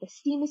 okay, the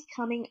steam is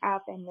coming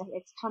up and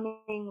it's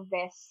coming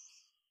this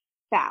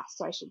fast,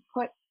 so I should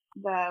put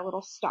the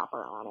little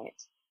stopper on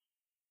it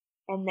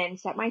and then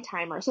set my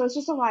timer. So it's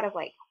just a lot of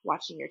like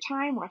watching your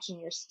time, watching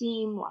your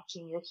steam,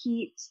 watching your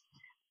heat.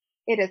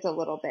 It is a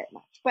little bit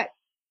much, but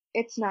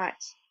it's not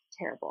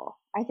terrible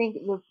I think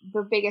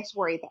the biggest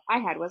worry that I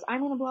had was I'm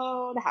going to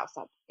blow the house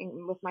up,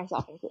 with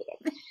myself included.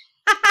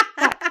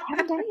 But I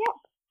haven't done it yet.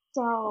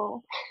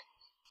 So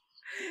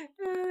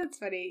That's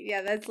funny.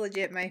 Yeah, that's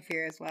legit my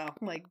fear as well.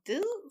 I'm like,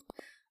 dude,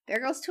 there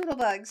goes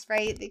Toodlebugs,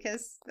 right?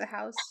 Because the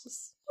house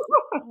just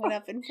went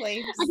up in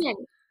flames. again,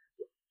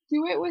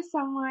 do it with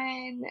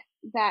someone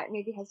that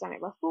maybe has done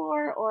it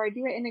before, or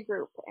do it in a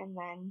group, and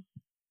then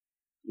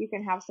you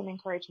can have some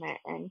encouragement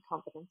and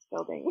confidence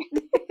building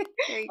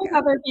There you with go.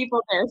 other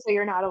people there, so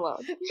you're not alone.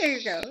 There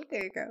you go.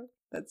 There you go.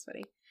 That's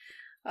funny.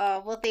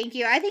 Oh, well, thank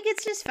you. I think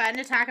it's just fun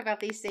to talk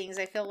about these things.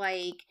 I feel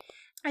like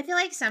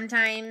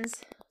sometimes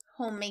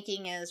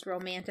homemaking is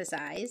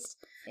romanticized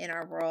in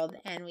our world,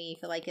 and we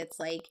feel like it's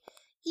like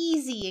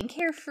easy and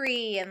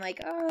carefree and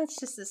like, oh, it's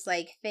just this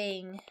like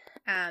thing.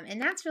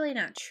 And that's really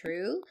not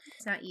true.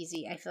 It's not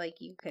easy. I feel like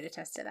you could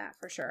attest to that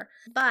for sure.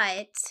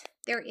 But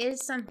there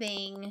is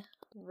something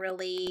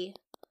really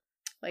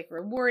like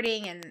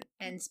rewarding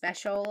and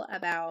special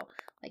about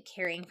like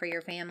caring for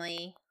your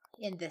family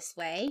in this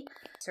way,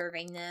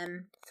 serving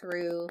them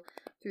through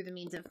the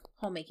means of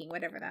homemaking,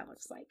 whatever that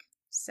looks like.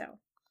 So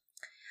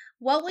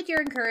what would your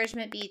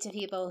encouragement be to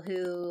people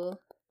who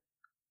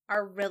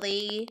are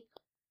really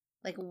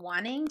like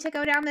wanting to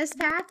go down this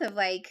path of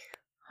like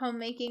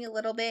homemaking a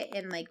little bit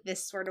in like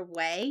this sort of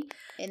way,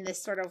 in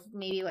this sort of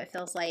maybe what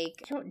feels like,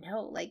 I don't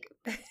know, like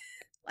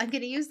I'm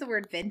going to use the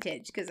word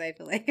vintage because I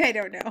feel like I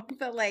don't know,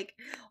 but like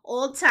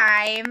old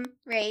time,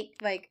 right?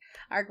 Like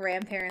our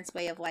grandparents'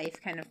 way of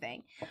life kind of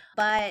thing.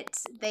 But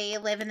they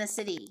live in the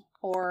city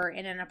or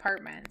in an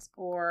apartment,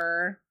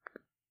 or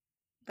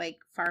like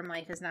farm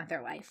life is not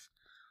their life.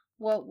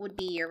 What would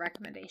be your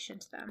recommendation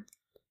to them?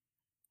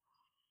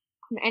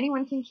 And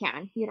anyone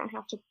can. You don't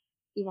have to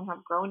even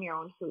have grown your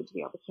own food to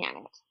be able to can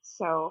it.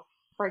 So,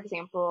 for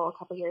example, a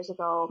couple years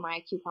ago,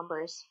 my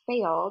cucumbers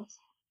failed.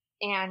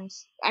 And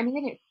I mean,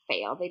 they didn't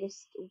fail, they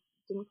just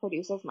didn't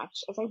produce as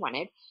much as I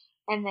wanted.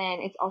 And then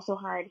it's also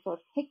hard for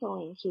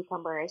pickling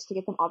cucumbers to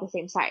get them all the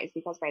same size,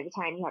 because by the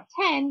time you have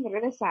 10 that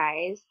are this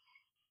size,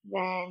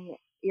 then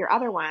your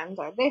other ones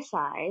are this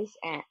size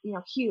and,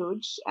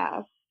 huge,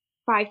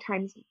 5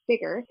 times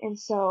bigger. And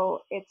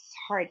so it's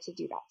hard to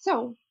do that.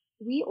 So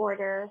we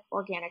order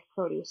organic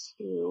produce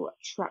through a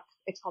truck.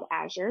 It's called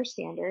Azure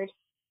Standard.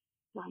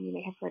 You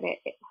may have heard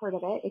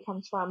of it. It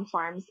comes from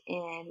farms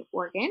in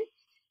Oregon,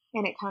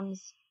 and it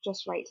comes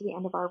just right to the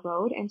end of our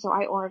road. And so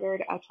I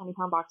ordered a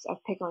 20-pound box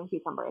of pickling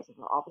cucumbers, and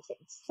they're all the same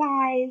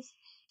size.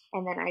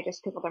 And then I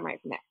just pickle them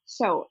right from there.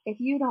 So if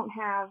you're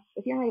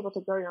not able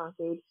to grow your own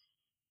food,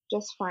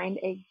 just find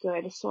a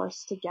good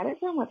source to get it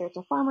from, whether it's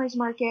a farmer's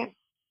market,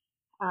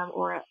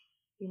 or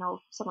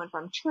someone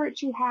from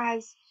church who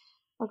has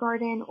a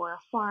garden or a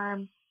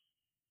farm.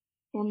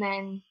 And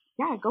then,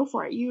 yeah, go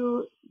for it.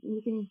 You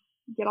can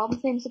get all the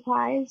same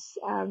supplies,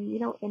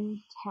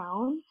 in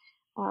town,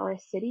 or a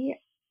city,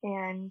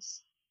 and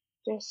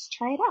just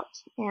try it out.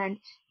 And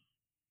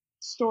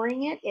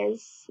storing it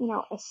is,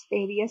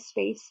 maybe a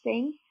space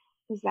thing,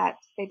 because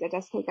it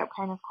does take up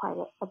kind of quite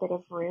a bit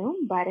of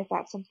room. But if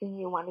that's something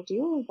you want to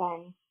do,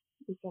 then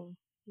you can,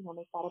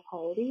 make that a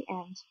priority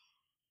and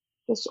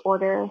just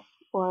order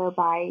or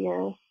buy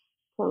your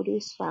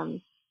produce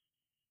from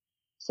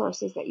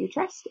sources that you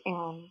trust,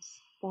 and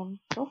then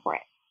go for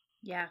it.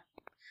 Yeah.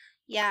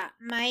 Yeah,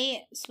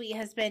 my sweet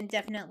husband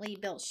definitely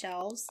built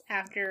shelves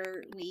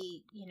after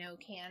we,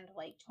 canned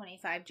like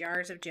 25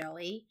 jars of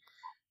jelly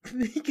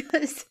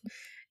because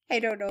I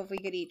don't know if we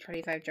could eat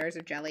 25 jars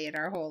of jelly in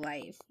our whole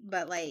life,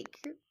 but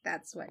like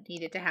that's what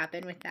needed to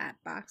happen with that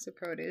box of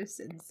produce.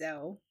 And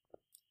so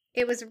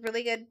it was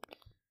really good,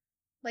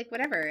 like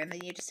whatever. And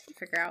then you just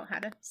figure out how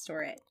to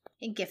store it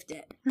and gift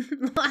it.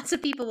 Lots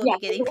of people will Yeah,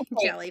 be getting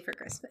jelly for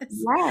Christmas.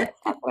 yes,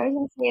 that's what I was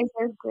going to say, is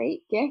they're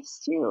great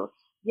gifts too.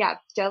 Yeah,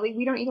 jelly.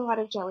 We don't eat a lot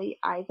of jelly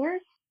either,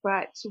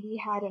 but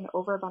we had an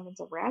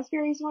overabundance of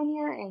raspberries one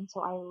year, and so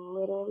I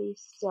literally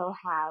still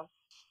have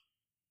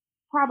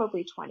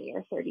probably 20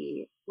 or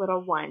 30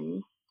 little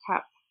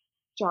 1-cup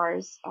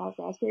jars of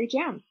raspberry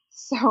jam.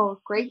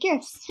 So great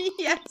gifts.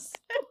 Yes,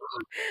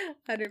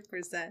 100%.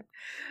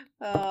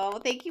 Oh, well,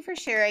 thank you for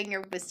sharing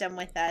your wisdom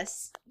with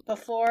us.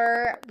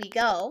 Before we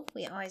go,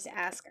 we always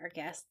ask our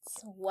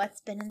guests what's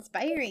been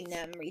inspiring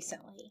them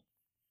recently.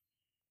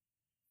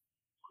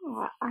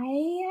 Yeah,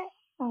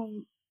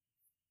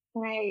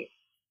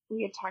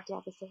 we had talked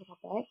about this a little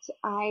bit.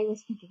 I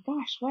was thinking,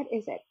 gosh, what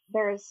is it?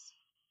 There's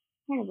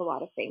kind of a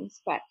lot of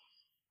things, but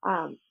so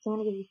I'm going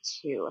to give you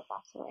 2, if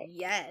that's all right.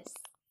 Yes.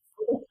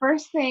 The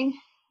first thing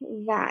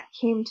that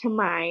came to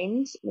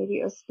mind, maybe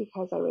it was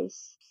because I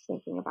was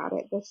thinking about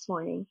it this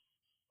morning,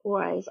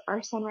 was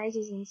our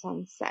sunrises and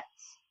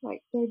sunsets.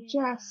 Like, there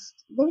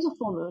was a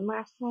full moon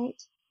last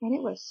night, and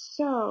it was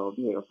so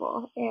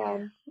beautiful.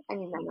 And I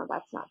mean, I know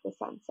that's not the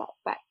sunset,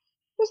 but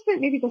just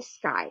maybe the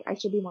sky. I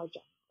should be more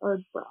general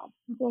or broad.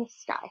 The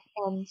sky.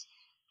 And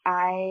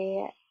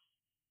I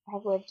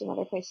have lived in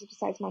other places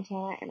besides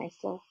Montana, and I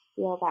still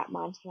feel that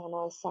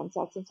Montana's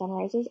sunsets and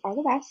sunrises are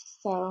the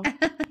best. So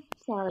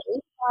Sorry,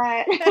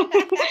 but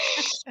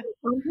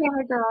I'm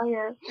camera girl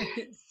here.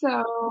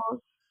 So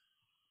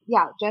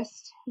yeah,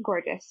 just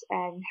gorgeous,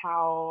 and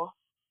how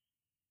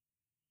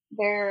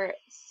they're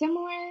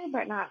similar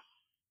but not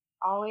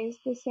always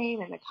the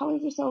same, and the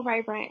colors are so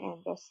vibrant,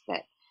 and just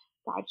that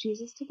God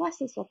chooses to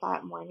bless us with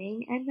that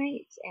morning and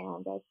night,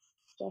 and it's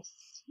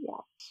just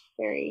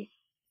very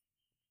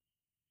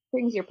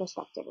brings your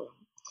perspective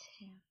around.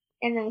 Yeah.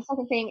 And then the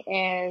second thing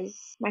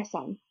is my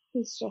son.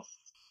 It's just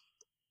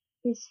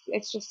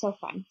so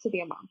fun to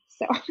be a mom.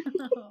 So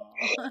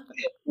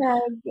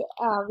and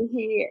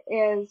he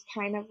is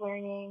kind of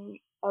learning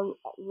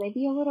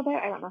maybe a little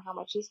bit. I don't know how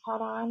much he's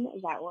caught on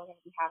that we're going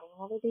to be having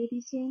another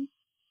baby soon.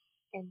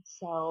 And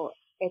so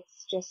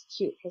it's just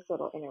cute, his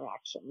little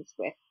interactions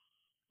with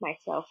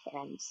myself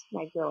and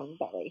my growing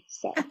belly.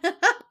 So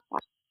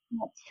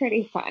that's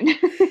pretty fun.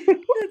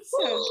 That's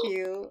so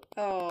cute.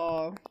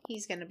 Oh,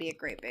 he's going to be a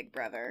great big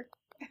brother.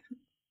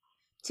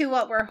 To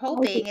what we're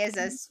hoping is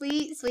a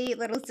sweet, sweet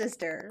little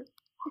sister.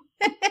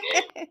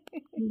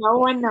 No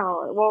one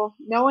knows. Well,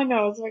 no one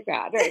knows but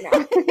God right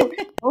now.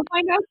 We'll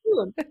find out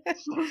soon.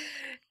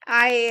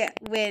 I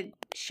went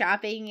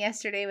shopping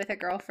yesterday with a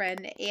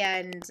girlfriend,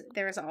 and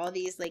there was all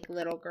these like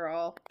little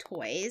girl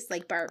toys,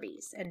 like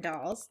Barbies and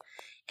dolls.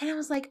 And I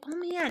was like, oh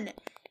man,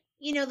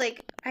 like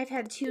I've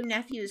had 2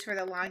 nephews for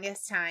the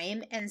longest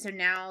time. And so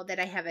now that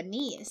I have a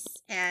niece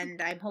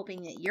and I'm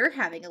hoping that you're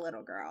having a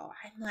little girl,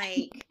 I'm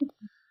like,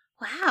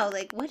 wow,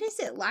 like what is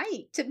it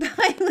like to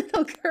buy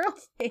little girl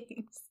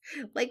things?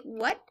 Like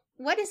what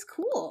is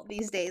cool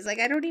these days? Like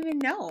I don't even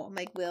know. I'm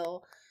like,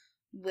 will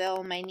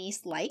my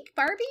niece like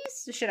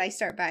Barbies? Should I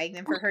start buying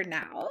them for her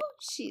now?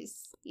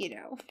 She's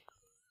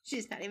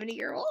she's not even a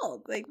year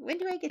old. Like when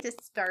do I get to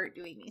start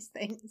doing these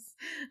things?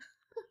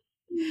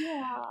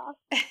 Yeah.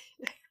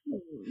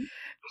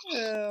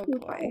 Oh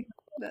boy.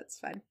 That's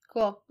fun.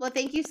 Cool. Well,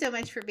 thank you so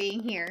much for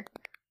being here.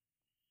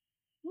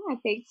 Yeah,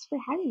 thanks for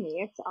having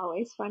me. It's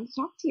always fun to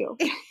talk to you.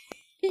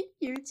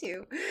 You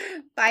too.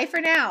 Bye for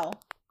now.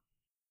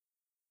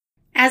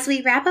 As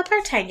we wrap up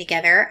our time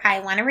together, I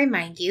want to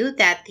remind you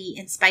that the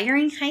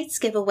Inspiring Heights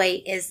giveaway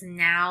is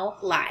now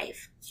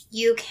live.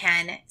 You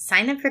can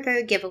sign up for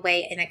the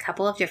giveaway in a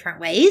couple of different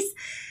ways.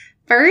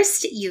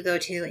 First, you go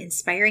to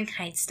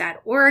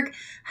inspiringheights.org,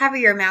 hover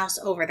your mouse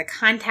over the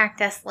Contact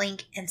Us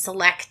link, and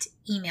select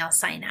Email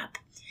Sign Up.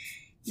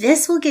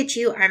 This will get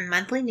you our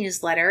monthly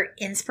newsletter,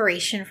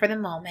 Inspiration for the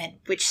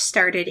Moment, which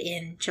started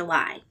in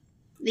July.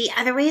 The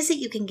other ways that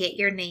you can get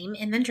your name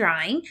in the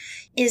drawing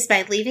is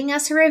by leaving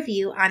us a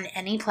review on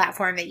any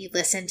platform that you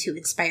listen to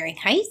Inspiring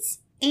Heights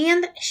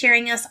and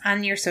sharing us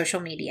on your social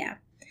media.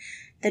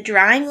 The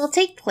drawing will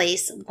take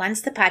place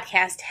once the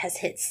podcast has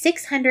hit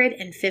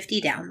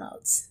 650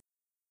 downloads.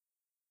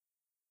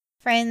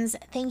 Friends,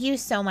 thank you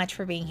so much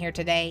for being here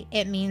today.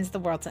 It means the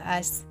world to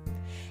us.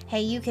 Hey,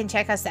 you can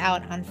check us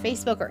out on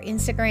Facebook or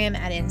Instagram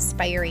at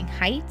Inspiring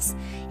Heights.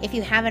 If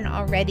you haven't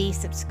already,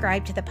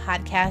 subscribe to the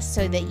podcast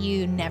so that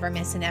you never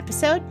miss an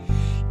episode.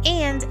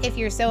 And if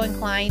you're so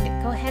inclined,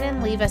 go ahead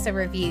and leave us a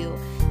review.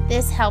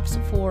 This helps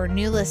for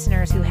new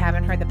listeners who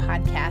haven't heard the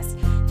podcast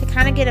to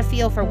kind of get a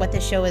feel for what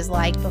the show is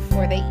like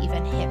before they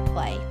even hit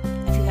play.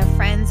 If you have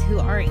friends who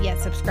aren't yet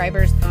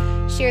subscribers,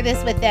 share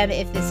this with them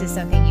if this is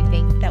something you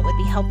think that would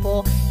be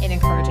helpful and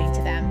encouraging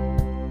to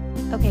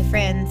them. Okay,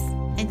 friends.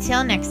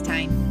 Until next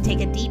time,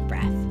 take a deep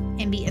breath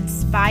and be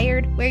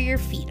inspired where your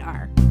feet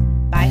are.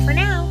 Bye for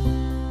now.